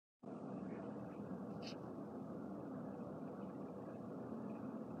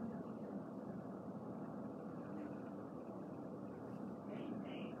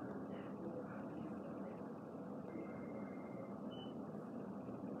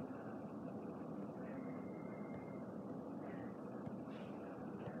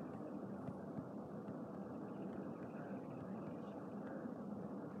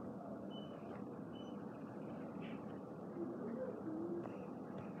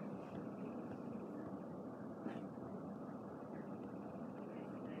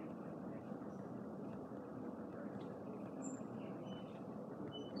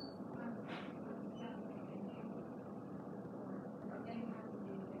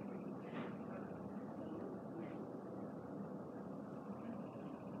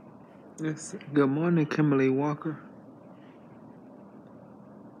Yes. Good morning, Kimberly Walker.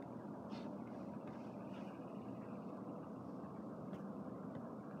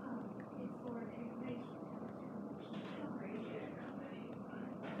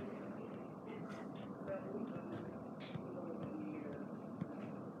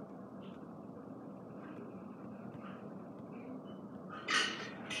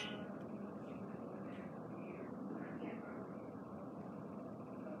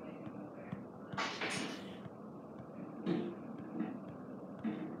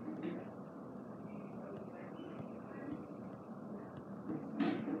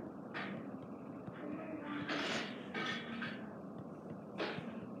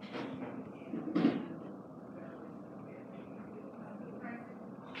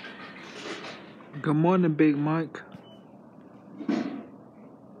 Good morning, Big Mike.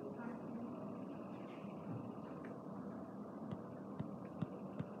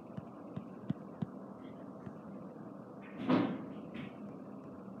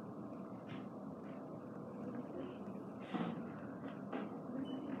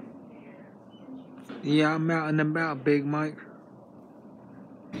 Yeah, I'm out and about, Big Mike.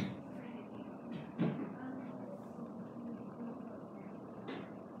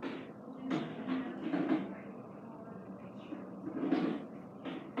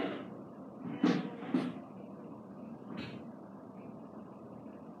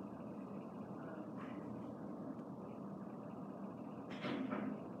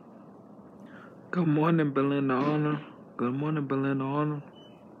 Good morning, Belinda Arnold. Good morning, Belinda Arnold.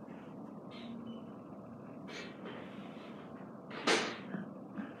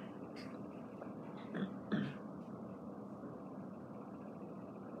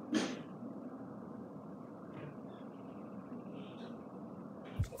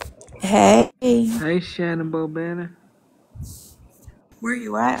 Hey, Hey, Shannon Bobana. where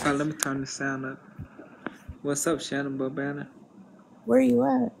you at? Let me turn the sound up. What's up, Shannon Bobana? Where you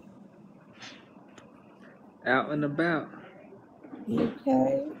at? Out and about. You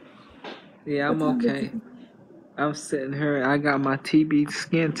okay? Yeah, What I'm time did okay. you? I'm sitting here. I got my TB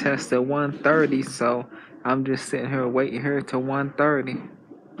skin test at 1:30, so I'm just sitting here waiting here till 1:30.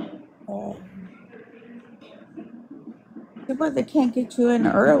 Too bad they can't get you in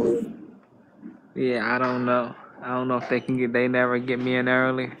early. Yeah, I don't know. I don't know if they can get. They never get me in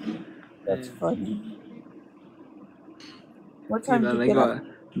early. That's funny. What You time did know, you get up?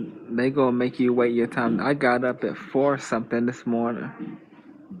 they go make you wait your time. I got up at 4 something this morning.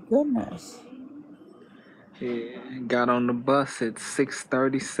 Goodness. Yeah, got on the bus at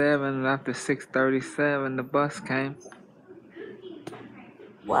 6:37, and after 6:37, the bus came.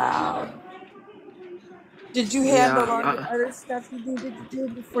 Wow. Did you handle Yeah, all your other stuff you needed to do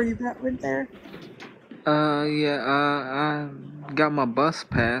before you went there? I got my bus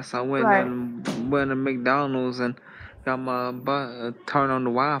pass. I Right. went to McDonald's and got my bus turned on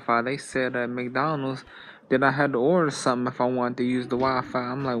the Wi-Fi. They said at McDonald's that I had to order something if I wanted to use the Wi-Fi.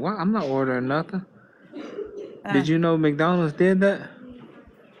 I'm like, what? I'm not ordering nothing. Uh, Did you know McDonald's did that?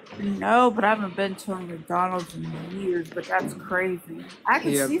 no, but I haven't been to a McDonald's in years, but that's crazy. I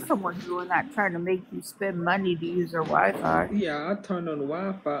could Yeah, see someone doing that, trying to make you spend money to use their Wi-Fi. yeah. I turned on the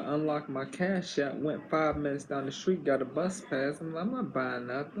Wi-Fi, unlocked my cash app, went 5 minutes down the street, got a bus pass. I'm not buying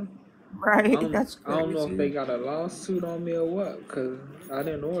nothing. Right? That's I don't know if they crazy. got a lawsuit on me or what, cause I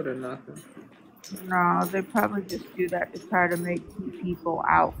didn't order nothing. No, they probably just do that to try to keep people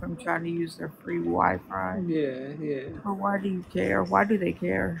out from trying to use their free Wi-Fi. Yeah, yeah. But why do you care? Why do they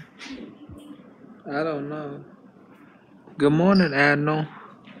care? I don't know. Good morning, Admiral.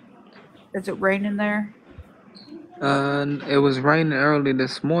 Is it raining there? It was raining early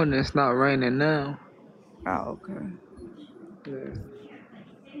this morning. It's not raining now. Oh, okay. Yeah.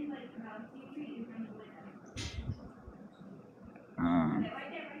 Um,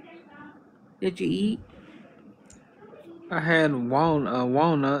 did you eat? I had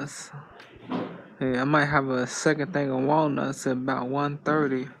walnuts. Yeah, I might have a second thing of walnuts at about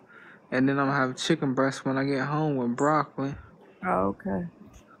 1:30, and then I'm gonna have chicken breast when I get home with broccoli. Oh, okay.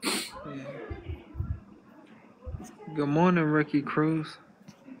 Yeah. Good morning, Ricky Cruz.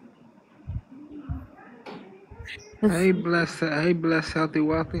 The, Hey, bless, healthy,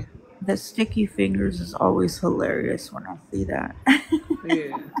 wealthy. the sticky fingers is always hilarious when I see that.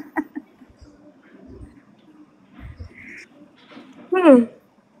 Yeah.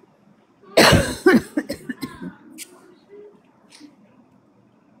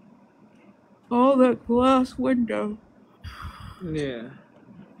 Oh, that glass window. Yeah.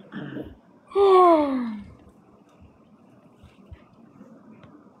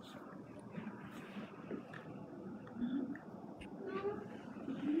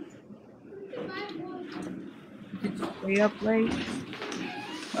 Stay up late?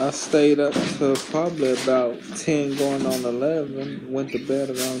 I stayed up till probably about 10 going on 11. Went to bed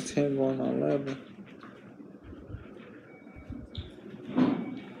around 10 going on 11.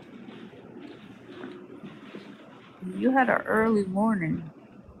 You had an early morning.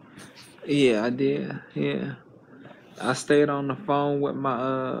 Yeah, I did. Yeah. I stayed on the phone with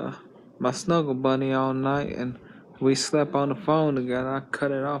my snuggle bunny all night, and we slept on the phone together. I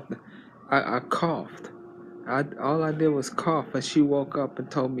cut it off. I coughed. All I did was cough, and she woke up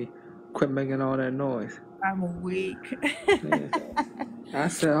and told me, "Quit making all that noise." I'm weak. Yeah. I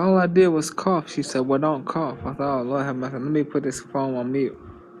said all I did was cough. She said, "Well, don't cough." I thought, "Oh Lord have mercy. Let me put this phone on mute."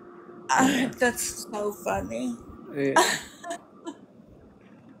 Yeah. That's so funny. Yeah.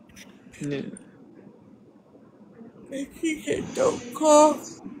 Yeah. She said, don't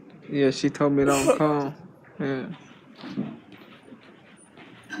cough. Yeah. She told me don't cough. Yeah.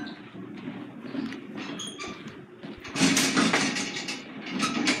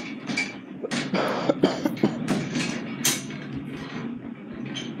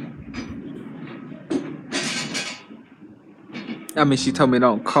 I mean, she told me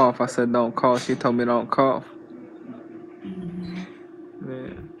don't cough. I said don't cough. She told me don't cough. Mm-hmm.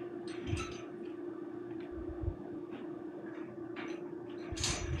 Yeah.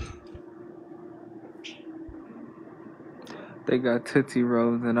 They got Tootsie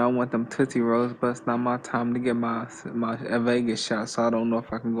Rolls, and I want them Tootsie Rolls, but it's not my time to get my Vegas shot, so I don't know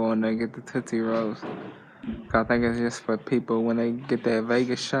if I can go in there and get the Tootsie Rolls. I think it's just for people when they get their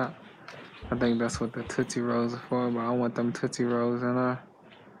Vegas shot. I think that's what the Tootsie Rolls are for, but I want them Tootsie Rolls, and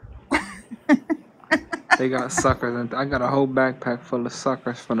they got suckers, and I got a whole backpack full of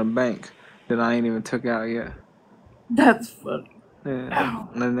suckers from the bank that I ain't even took out yet. That's funny. Yeah,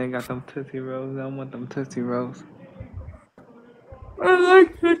 and then they got them Tootsie Rolls. I want them Tootsie Rolls. I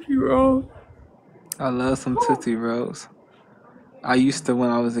like Tootsie Rolls. I love some Tootsie Rolls. I used to, when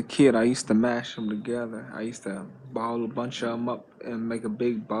I was a kid, I used to mash them together. I used to ball a bunch of them up and make a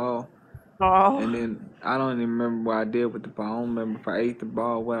big ball. And Oh, then I don't even remember what I did with the ball. I don't remember if I ate the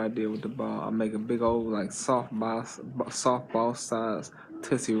ball, what I did with the ball. I make a big old like softball size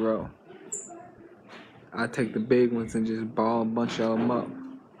Tootsie Roll. I take the big ones and just ball a bunch of them up.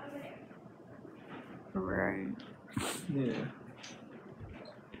 right. Yeah.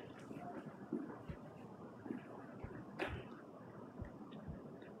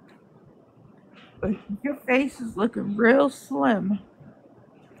 But your face is looking real slim.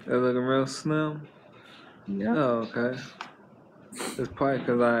 They're looking real slim. Yep. Oh, okay. It's probably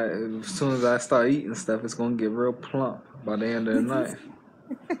because as soon as I start eating stuff, it's gonna get real plump by the end of the night.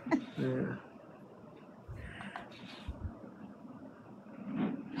 Yeah.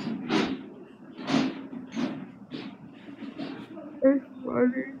 It's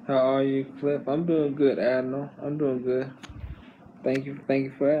funny. How are you, Cliff? I'm doing good, Admiral. I'm doing good. Thank you. Thank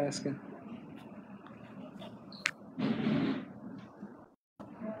you for asking.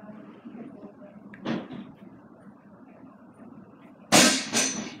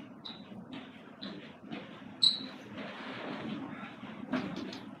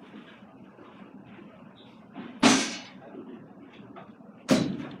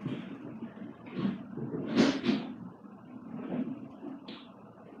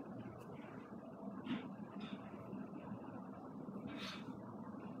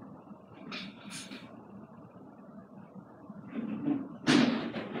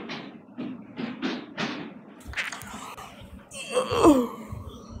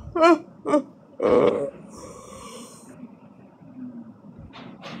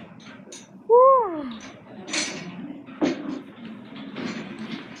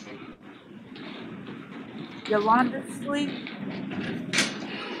 Yolanda sleep?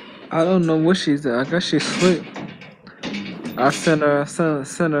 I don't know what she's at. I guess she's asleep. I sent her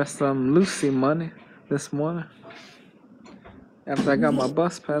some Lucy money this morning. After I got my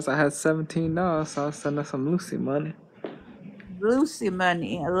bus pass, I had $17, so I sent her some Lucy money. Lucy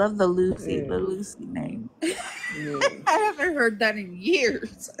money. I love the Yeah, Lucy name. yeah. I haven't heard that in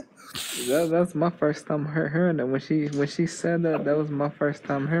years. That's my first time hearing it. When she said that, that was my first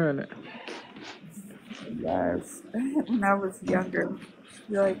time hearing it. Yes. When I was younger,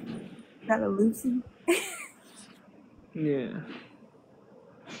 you're like, got a Lucy? Yeah.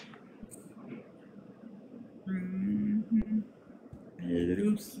 Mm-hmm.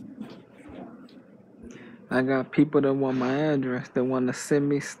 Lucy. I got people that want my address, that want to send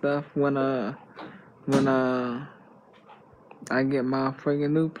me stuff when I get my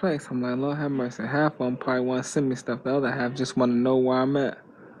friggin' new place. I'm like, Lord have mercy. Half of them probably want to send me stuff. The other half just want to know where I'm at.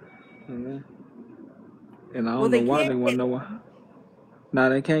 You know? And I Well, don't know they why can't they want get to know where. Now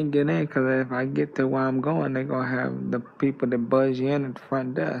they can't get in because if I get to where I'm going, they're gonna have the people that buzz you in at the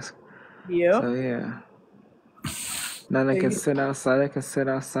front desk. Yep. So yeah. Now they So can you, sit outside. They can sit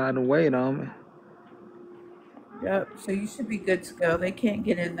outside and wait on me. yep. So you should be good to go. They can't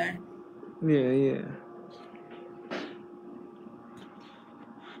get in there. Yeah, yeah,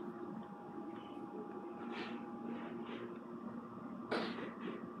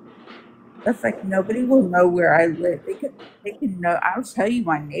 That's like nobody will know where I live. They can know. I'll tell you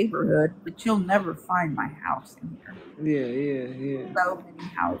my neighborhood, but you'll never find my house in here. yeah, yeah, yeah, So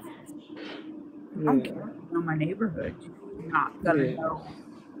many houses. I don't yeah, care if you know my neighborhood. You're not gonna yeah, know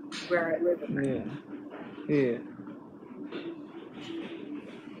where I live in my yeah, yeah.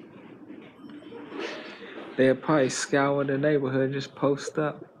 They'll probably scour the neighborhood, just post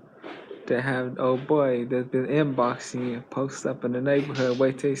up. To have old boy that's been inboxing you post up in the neighborhood.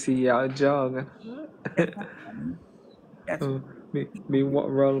 Wait till you see you out jogging. That's not funny. That's Uh,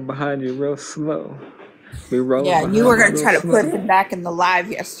 rolling behind you real slow. Be rolling yeah. You were behind you gonna real try to put him slow. back in the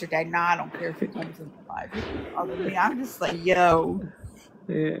live yesterday. No, I don't care if he comes in the live. He can bother me. I'm just like, yo.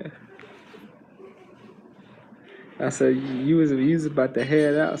 Yeah. I said you was about to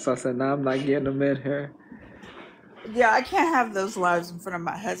head out, so I said, "No, I'm not getting them in here." Yeah, I can't have those lives in front of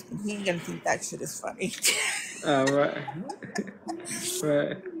my husband. He ain't gonna think that shit is funny. All right,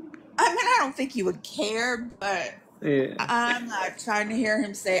 right, I mean, I don't think he would care, but yeah, I'm not trying to hear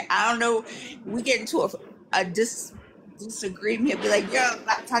him say, I don't know. We get into a disagreement. He'll be like, yo, I'm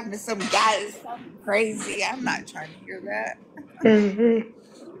not talking to some guy that's talking crazy. I'm not trying to hear that.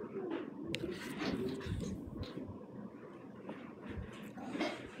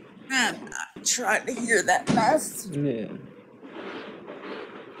 I'm not trying to hear that mess. yeah.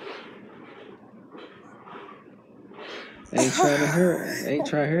 Ain't trying to hear, ain't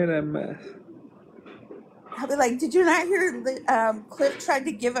trying to hear that mess. I'll be like, did you not hear Cliff tried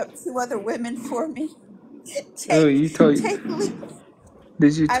to give up 2 other women for me? Oh, take you told? take leave.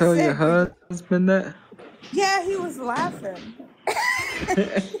 Did you I tell your said, husband that? yeah, he was laughing.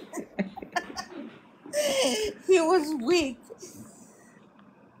 He was weak.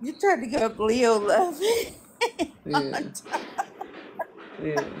 You tried to give up Leo love. Yeah,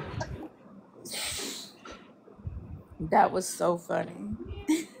 yeah, That was so funny.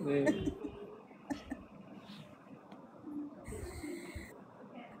 yeah,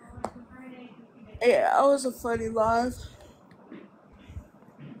 Yeah, that was a funny live.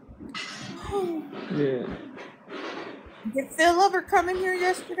 yeah. Did Phil ever come in here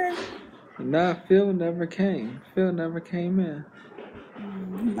yesterday? Nah, Phil never came. Phil never came in.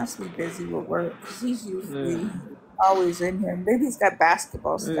 He must be busy with work because he's Yeah, usually always in here. Maybe he's got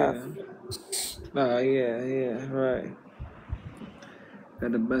basketball stuff. yeah. Oh, yeah, yeah, right.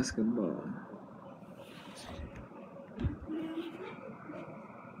 Got the basketball.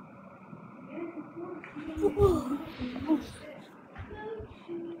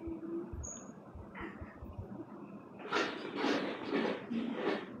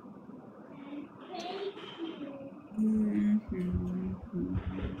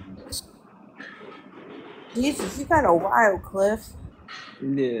 Jesus, you got a wild Cliff.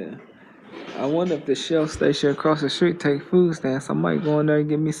 Yeah. I wonder if the Shell station across the street take food stamps. I might go in there and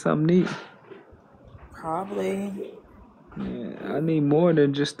get me something to eat. Probably. Yeah, I need more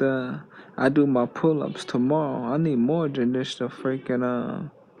than just I do my pull-ups tomorrow. I need more than just the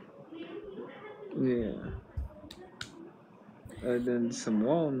freaking yeah. Than some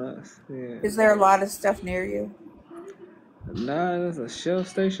walnuts. Yeah. Is there a lot of stuff near you? Nah, there's a Shell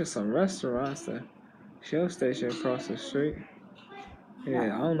station, some restaurants. The Shell station across the street.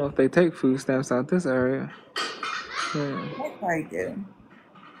 Yeah, I don't know if they take food stamps out this area. Yeah. They probably do.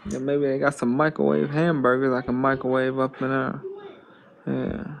 Yeah, maybe they got some microwave hamburgers I can microwave up in there.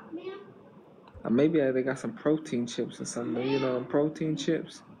 Yeah. Or maybe they got some protein chips or something. You know, protein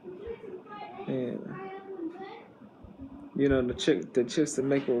chips. Yeah. You know the chips that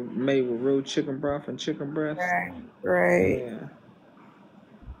made with real chicken broth and chicken breast. Right. Right. Yeah.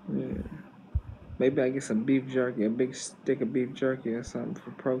 Yeah. Maybe I get some beef jerky, a big stick of beef jerky or something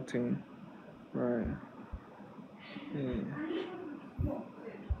for protein. Right. Yeah.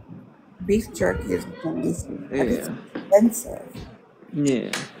 Beef jerky is delicious, but it's Yeah. expensive.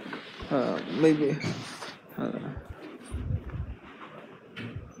 Yeah. Maybe.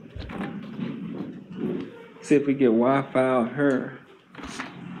 See if we get Wi-Fi out here.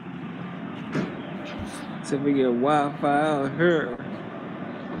 See if we get Wi-Fi out here.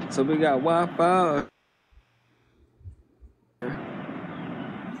 So we got Wi-Fi out.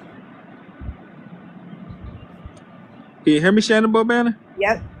 Can you hear me, Shannon Bobana?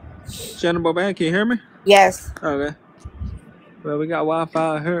 Yep. Shannon Bobana, can you hear me? Yes. Okay. Well, we got Wi-Fi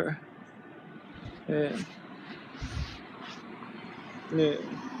out here. Yeah, yeah.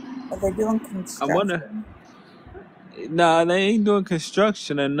 Are they doing I wonder. construction? Nah, they ain't doing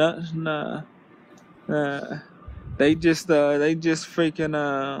construction or nothing. Nah, nah. They just freaking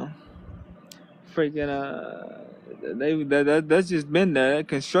that's just been there. That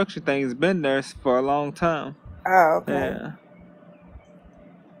construction thing's been there for a long time. Oh, okay. Yeah,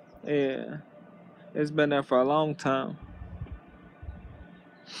 yeah. It's been there for a long time.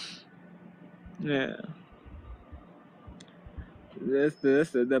 Yeah.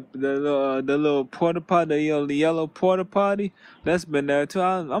 The little porta potty, the yellow porta potty. That's been there too.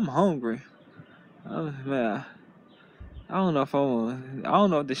 I'm hungry. Man, I don't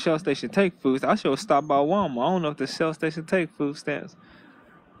know if the Shell station take food. I should stop by Walmart. I don't know if the Shell station take food stamps.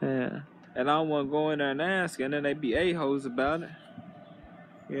 Yeah. And I don't want to go in there and ask, and then they be a-holes about it.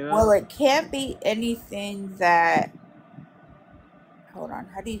 You know? Well, it can't be anything that. Hold on.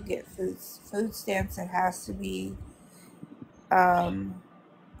 How do you get food stamps? It has to be. I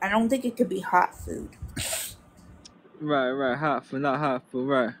don't think it could be hot food. Right. Hot food, not hot food.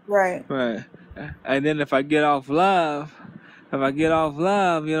 Right. Right. And then if I get off live, you know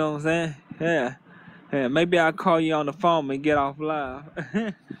what I'm saying? Yeah. Yeah, maybe I'll call you on the phone and get off live.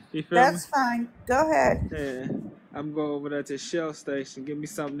 You feel me? That's fine. Go ahead. Yeah. I'm going over there to Shell Station, get me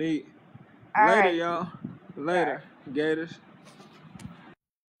something to eat. All Later, right. y'all. Bye. Later, Gators.